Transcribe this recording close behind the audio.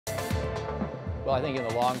Well, I think in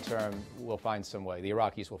the long term, we'll find some way. The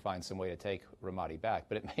Iraqis will find some way to take Ramadi back,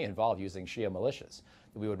 but it may involve using Shia militias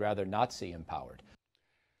that we would rather not see empowered.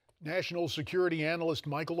 National security analyst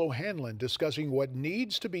Michael O'Hanlon discussing what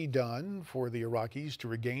needs to be done for the Iraqis to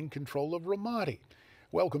regain control of Ramadi.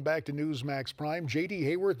 Welcome back to Newsmax Prime. J.D.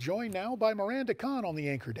 Hayworth joined now by Miranda Khan on the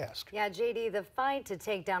anchor desk. Yeah, J.D., the fight to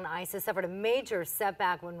take down ISIS suffered a major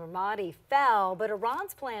setback when Ramadi fell, but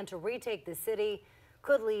Iran's plan to retake the city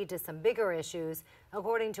could lead to some bigger issues.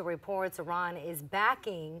 According to reports, Iran is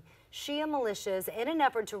backing Shia militias in an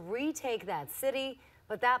effort to retake that city,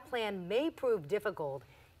 but that plan may prove difficult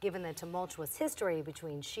given the tumultuous history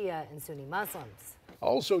between Shia and Sunni Muslims.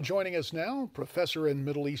 Also joining us now, professor and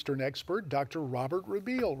Middle Eastern expert, Dr. Robert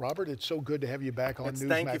Rabil. Robert, it's so good to have you back on Newsmax Prime.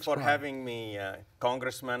 Thank you for having me,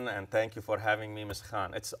 Congressman, and thank you for having me, Ms.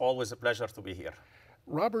 Khan. It's always a pleasure to be here.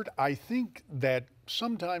 Robert, I think that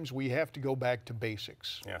sometimes we have to go back to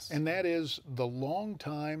basics. Yes. And that is the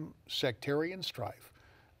long-time sectarian strife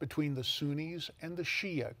between the Sunnis and the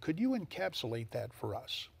Shia. Could you encapsulate that for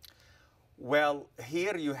us? Well,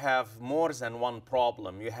 here you have more than one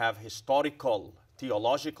problem. You have historical,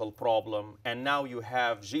 theological problem, and now you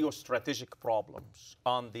have geostrategic problems.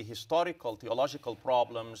 On the historical, theological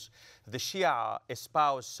problems, the Shia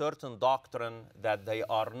espouse certain doctrine that they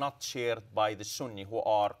are not shared by the Sunni,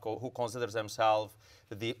 who consider themselves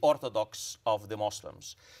the orthodox of the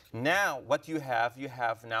Muslims. Now, what you have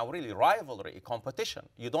now really rivalry, competition.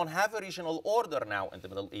 You don't have a regional order now in the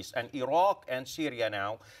Middle East. And Iraq and Syria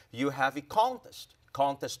now, you have a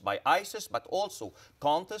contest by ISIS, but also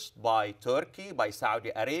contest by Turkey, by Saudi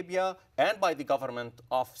Arabia, and by the government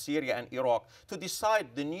of Syria and Iraq to decide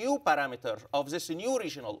the new parameter of this new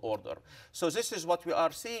regional order. So this is what we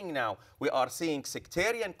are seeing now. We are seeing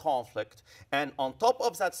sectarian conflict, and on top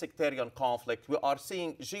of that sectarian conflict, we are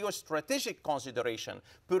seeing geostrategic consideration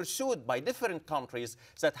pursued by different countries,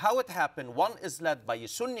 that how it happened, one is led by a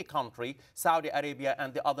Sunni country, Saudi Arabia,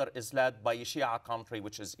 and the other is led by a Shia country,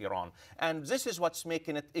 which is Iran. And this is what's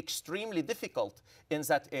making it extremely difficult in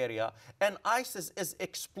that area. And ISIS is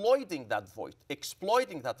exploiting that void,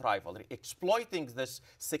 exploiting that rivalry, exploiting this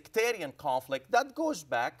sectarian conflict that goes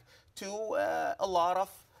back to a lot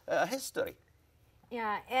of history.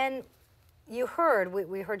 Yeah, and you heard,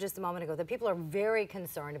 we heard just a moment ago, that people are very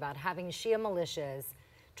concerned about having Shia militias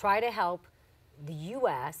try to help the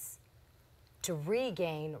U.S. to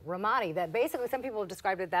regain Ramadi. That basically, some people have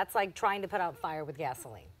described it, that's like trying to put out fire with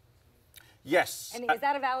gasoline. Yes. And is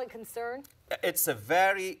that a valid concern? It's a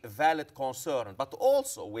very valid concern, but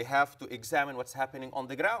also we have to examine what's happening on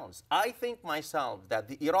the grounds. I think myself that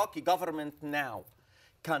the Iraqi government now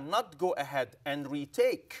cannot go ahead and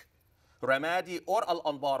retake Ramadi or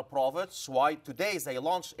Al-Anbar province. Why today they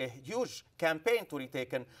launched a huge campaign to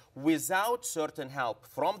retake it without certain help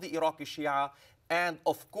from the Iraqi Shia and,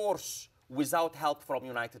 of course, without help from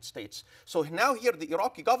United States. So now here the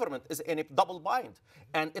Iraqi government is in a double bind,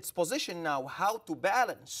 and its position now how to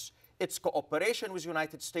balance its cooperation with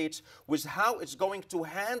United States with how it's going to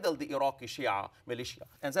handle the Iraqi Shia militia.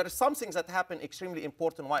 And there is something that happened extremely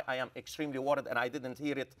important, why I am extremely worried, and I didn't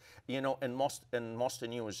hear it, in most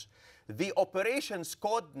news. The operation's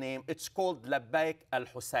code name, it's called Labbaik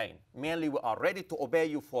al-Hussein. Mainly, we are ready to obey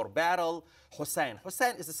you for battle, Hussein.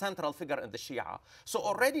 Hussein is a central figure in the Shia. So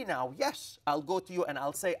already now, yes, I'll go to you and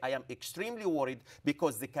I'll say I am extremely worried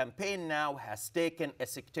because the campaign now has taken a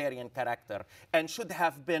sectarian character and should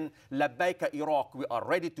have been Labbaik Iraq. We are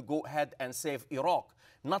ready to go ahead and save Iraq,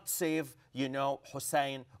 not save,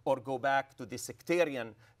 Hussein, or go back to the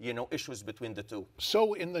sectarian, issues between the two.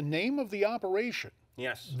 So in the name of the operation,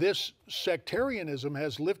 yes, this sectarianism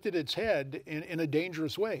has lifted its head in a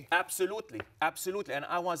dangerous way. Absolutely, absolutely. And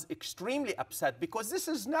I was extremely upset because this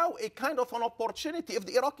is now a kind of an opportunity. If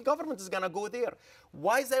the Iraqi government is going to go there,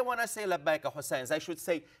 why they want to say Labbaik Hussein? They should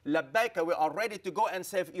say Labbaik, we are ready to go and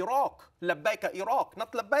save Iraq. Labbaik Iraq,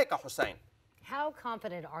 not Labbaik Hussein. How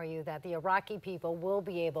confident are you that the Iraqi people will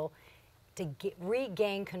be able to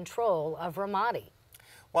regain control of Ramadi?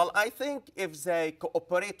 Well, I think if they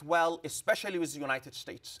cooperate well, especially with the United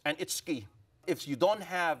States, and it's key. If you don't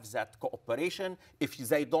have that cooperation, if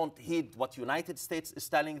they don't heed what United States is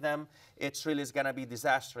telling them, it's really going to be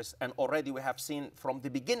disastrous. And already we have seen from the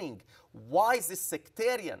beginning why this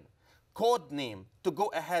sectarian code name to go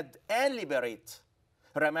ahead and liberate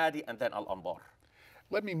Ramadi and then Al-Anbar.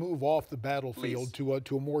 Let me move off the battlefield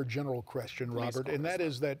to a more general question, Robert, and that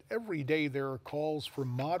is that every day there are calls for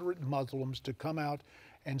moderate Muslims to come out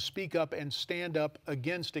and speak up and stand up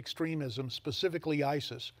against extremism, specifically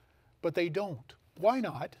ISIS, but they don't. Why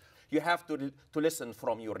not? You have to listen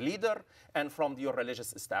from your leader and from your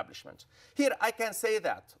religious establishment. Here, I can say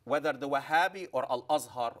that whether the Wahhabi or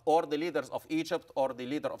Al-Azhar or the leaders of Egypt or the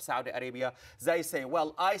leader of Saudi Arabia, they say,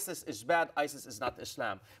 well, ISIS is bad, ISIS is not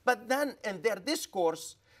Islam. But then in their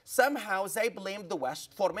discourse, somehow they blame the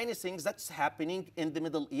West for many things that's happening in the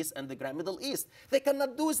Middle East and the Grand Middle East. They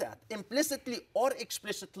cannot do that implicitly or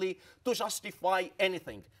explicitly to justify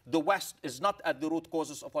anything. The West is not at the root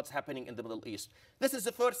causes of what's happening in the Middle East. This is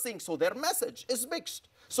the first thing. So their message is mixed.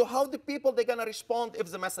 So how the people they're going to respond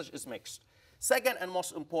if the message is mixed? Second, and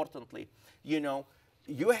most importantly,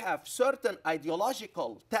 you have certain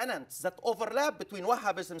ideological tenets that overlap between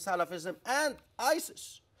Wahhabism, Salafism, and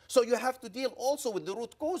ISIS. So you have to deal also with the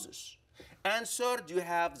root causes. And third, you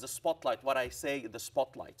have the spotlight, what I say, the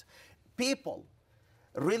spotlight. People,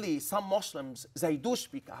 really, some Muslims, they do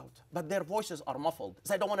speak out, but their voices are muffled.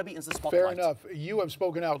 They don't want to be in the spotlight. Fair enough. You have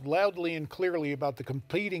spoken out loudly and clearly about the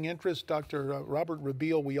competing interests. Dr. Robert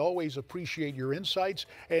Rabil, we always appreciate your insights,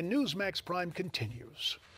 and Newsmax Prime continues.